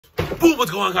Boom,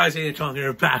 what's going on, guys? Hey, Chong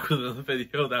here, back with another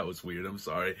video. That was weird, I'm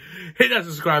sorry. Hit that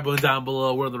subscribe button down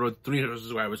below. We're on the road to 300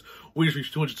 subscribers. We just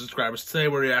reached 200 subscribers. Today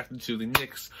we're reacting to the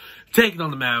Knicks taking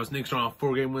on the Mavs. Knicks are on a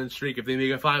 4-game win streak. If they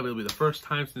make it 5, it'll be the first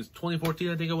time since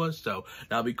 2014, I think it was. So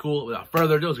that'll be cool. Without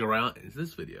further ado, let's go around into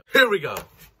this video. Here we go.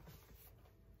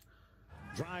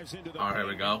 Alright, here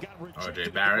we go.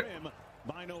 RJ Barrett.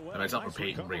 I messed up for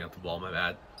Peyton bringing up the ball, my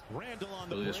bad.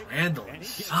 Julius Randle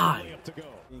inside.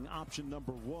 Option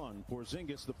number 1 for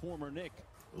Porzingis, the former Knick.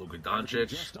 Luka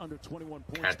Doncic,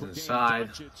 catch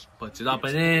inside, puts it up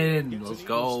and in. Let's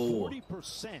go.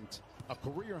 40%, a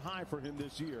career high for him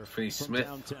this year. Finney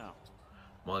Smith,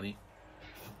 money,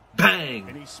 bang.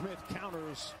 Finney Smith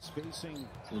counters, spacing.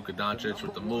 Luka Doncic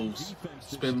with the moves,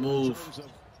 spin move.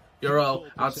 Euro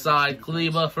outside,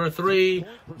 Kleba for 3,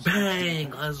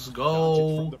 bang. Let's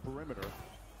go.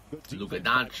 Luka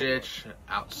Doncic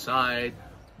outside.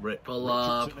 Rip pull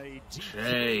up.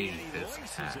 Jay, this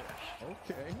cash.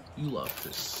 You love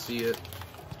to see it.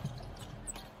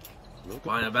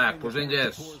 Find it back.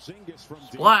 Porzingis.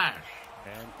 Splash.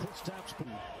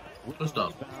 Good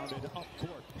stuff.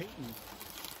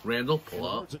 Randle, pull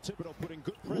up.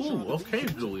 Ooh, okay,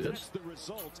 Julius.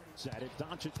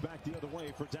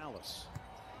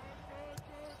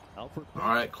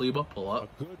 Alright, Kleba, pull up.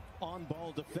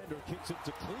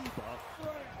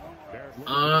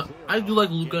 I do like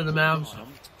Luka and the Mavs.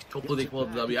 Hopefully they pull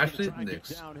up the W. Actually, the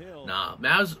Knicks. Nah,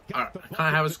 Mavs are kind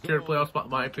of have a scared playoff spot,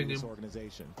 in my opinion.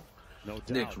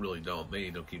 Knicks really don't. They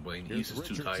don't keep winning. The East is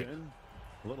too tight.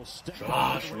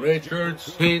 Josh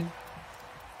Richardson.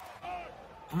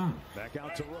 Back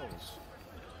out to Rose.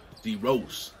 D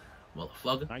Rose.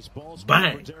 Motherfucker.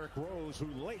 Bang.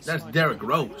 That's Derrick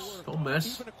Rose. Don't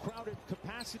mess.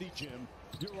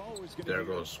 Derrick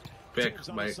Rose.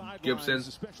 Picked by Gibson.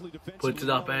 Puts it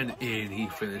up and in. He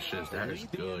finishes. That is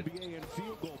good.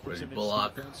 Reggie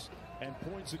Bullock.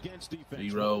 D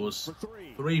Rose.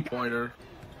 3-pointer.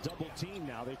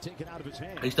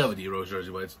 I used to have a D Rose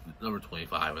jersey, but it's number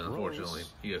 25, and unfortunately,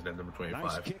 he has that number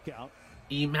 25.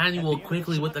 Emmanuel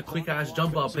quickly with the quick-ass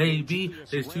jump up, baby.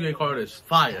 His 2-way card is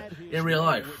fire. In real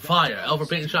life, fire. Alfred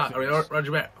Payton shot.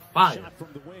 Roger Barrett, fire.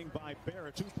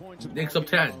 Knicks up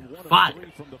 10, fire.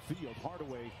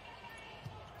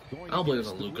 I don't believe it's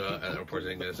on Luka and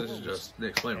Porzingis. This is just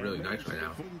Knicks playing really nice right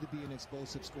now.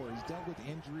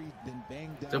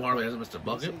 Tim Hardaway hasn't missed a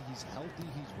bucket.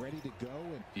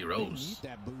 He rose.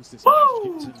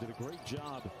 Woo!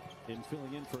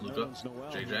 Luka,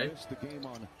 JJ,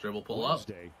 dribble pull up.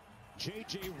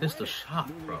 Missed the shot,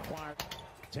 bro.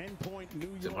 Tim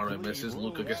Hardaway misses.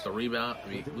 Luka gets the rebound. I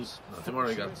mean, Tim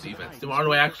Hardaway got the defense. Tim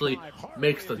Hardaway actually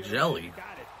makes the jelly.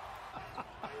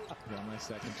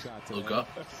 Luka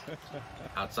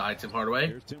outside. Tim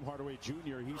Hardaway.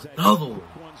 Another one.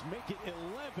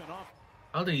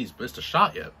 I don't think he's missed a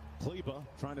shot yet.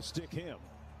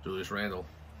 Julius Randle.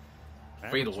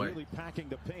 Fade away.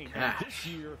 Cash.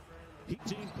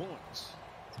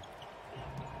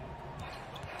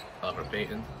 For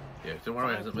Peyton. Yeah, Tim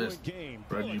Hardaway hasn't missed.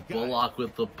 Reggie Bullock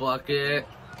with the bucket.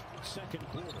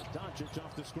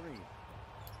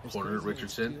 Corner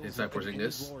Richardson inside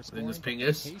Porzingis.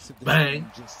 Pingus.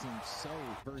 Bang.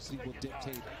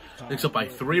 Knicks up by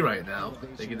 3 right now.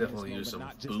 They can definitely use some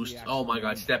boost. Oh my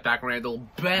god, step back Randle.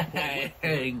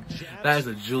 Bang. That is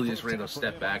a Julius Randle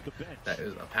step back. That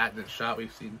is a patented shot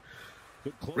we've seen.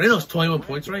 Randle's 21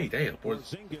 points right. Damn.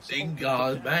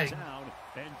 Porzingis. Bang.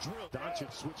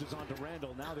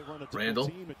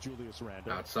 Randle.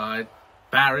 Outside.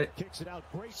 Barrett.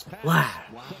 Splash.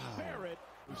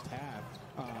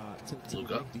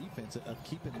 Luka.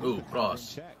 Ooh,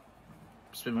 cross.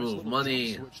 Spin move.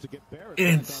 Money.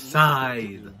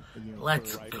 Inside.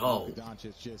 Let's go.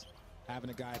 Doncic.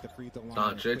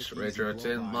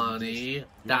 Richardson. Money.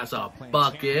 That's a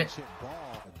bucket.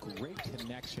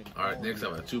 Alright, Knicks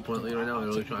have a 2-point lead right now. They're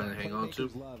really trying to hang on to.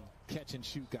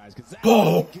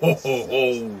 Oh, ho, ho,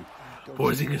 ho.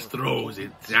 Porzingis throws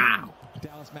it down.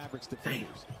 Damn.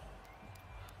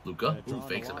 Luka, ooh,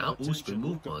 fakes him out. Ooh, spin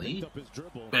move, money.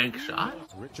 Bank shot.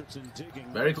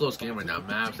 Very close game right now.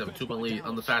 Mavs have a 2-point lead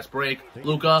on the fast break.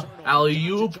 Luka,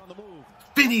 alley-oop.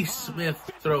 Finney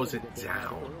Smith throws it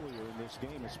down.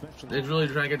 They're really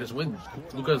trying to get this win.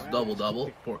 Luka's double-double.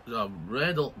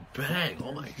 Randle, bang.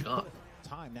 Oh my god.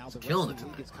 He's killing it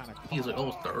tonight. He's like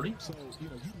almost 30.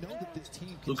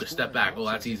 Luka, step back. Oh,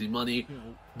 that's easy money.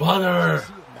 Butter.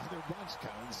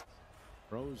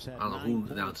 I don't know who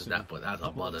announces that, but that's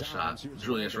a butter shot.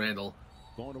 Julius Randle.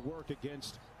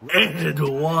 And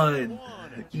 1.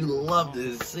 You love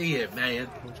to see it, man.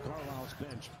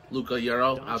 Luka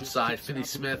Euro outside. Finney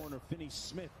Smith.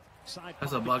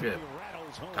 That's a bucket.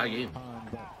 Tie game.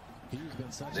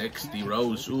 Knicks, D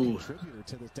Rose. Ooh.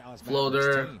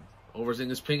 Floater.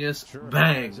 Overzingas Pingus.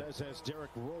 Bang.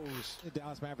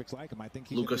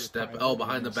 Lucas step. Oh,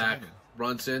 behind the back.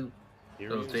 Brunson.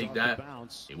 He'll take that.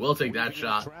 He will take that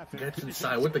shot. Gets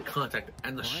inside with the contact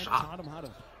and the shot.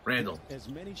 Randle.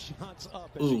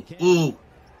 Ooh. Ooh.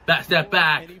 Back step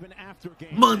back.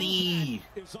 Money.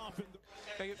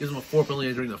 Gives him a 4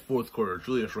 penalty during the fourth quarter.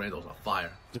 Julius Randle's on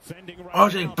fire.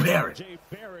 RJ Barrett.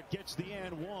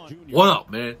 What up,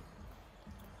 man?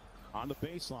 On the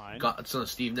baseline. Got son of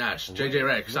Steve Nash. JJ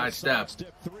Redick side step.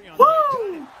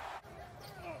 Woo!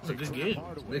 It's a good game.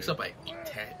 Mix up by 8.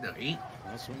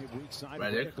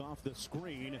 Redick.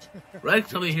 Redick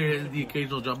coming here hitting the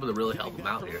occasional jumper to really help him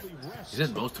out here. He's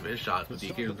hitting most of his shots, but the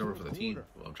occasional jumper for the team.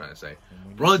 What I'm trying to say.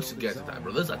 Brunson gets it time,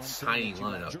 bro. This is a tiny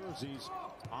lineup.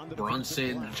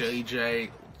 Brunson,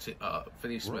 JJ,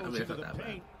 Finney Smith. I mean, it's not that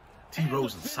bad. T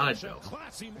Rose inside though.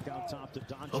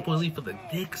 1-point lead for the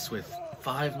Knicks with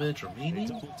 5 minutes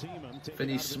remaining.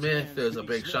 Finney Smith does a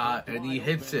big shot and he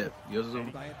hits it. He goes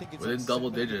within double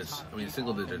digits. I mean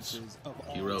single digits.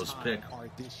 T Rose pick.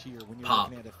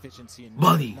 Pop.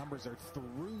 Money.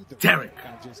 Derek.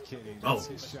 Oh.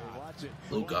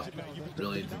 Luka.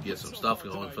 Really need to get some stuff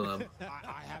going for them.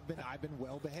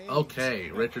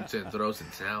 Okay. Richardson throws it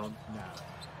down.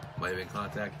 Might have been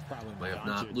contact. Might have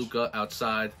not. Luka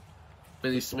outside.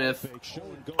 Finney Smith.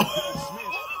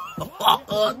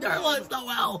 Oh, Nerlens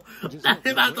Noel. That's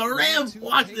him at the rim.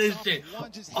 Watch this shit.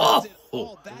 Oh,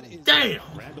 damn.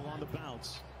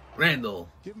 Randle.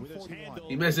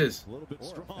 He misses.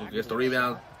 He gets the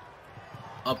rebound.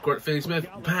 Up court, Finney Smith.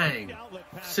 Bang.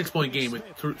 6-point game with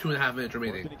 2.5 minutes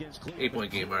remaining.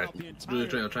 8-point game. All right.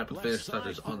 Julius Randle trying to put finish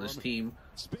touches on this team.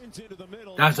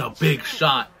 That's a big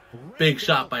shot. Big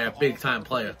shot by a big-time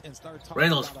player.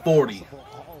 Randle's 40.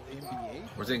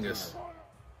 Porzingis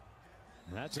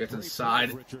gets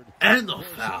inside and the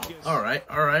foul. All right.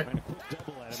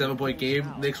 7-point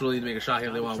game. Knicks really need to make a shot here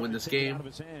if they want to win this game.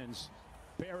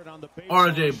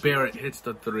 RJ Barrett hits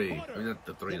the 3. I mean, not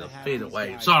the 3, the fade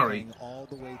away. Sorry.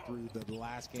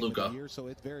 Luka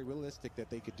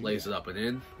lays it up and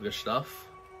in. Good stuff.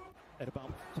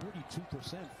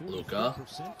 Luka.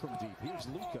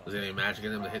 Is there any magic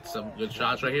in him to hit some good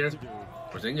shots right here?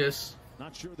 Porzingis.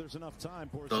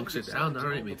 Dunks it down. All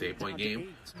right, it's an 8-point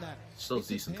game. Still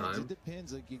decent time.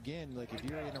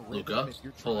 Luka,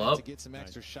 pull up.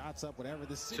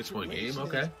 6-point game.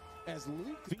 Okay.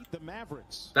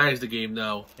 That is the game,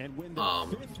 though.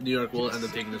 New York will end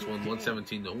up taking this one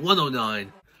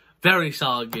 117-109. Very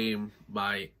solid game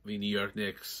by the New York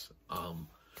Knicks.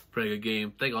 Pretty good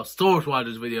game. Thank you all so much for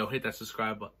watching this video. Hit that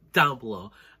subscribe button down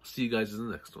below. I'll see you guys in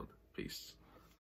the next one. Peace.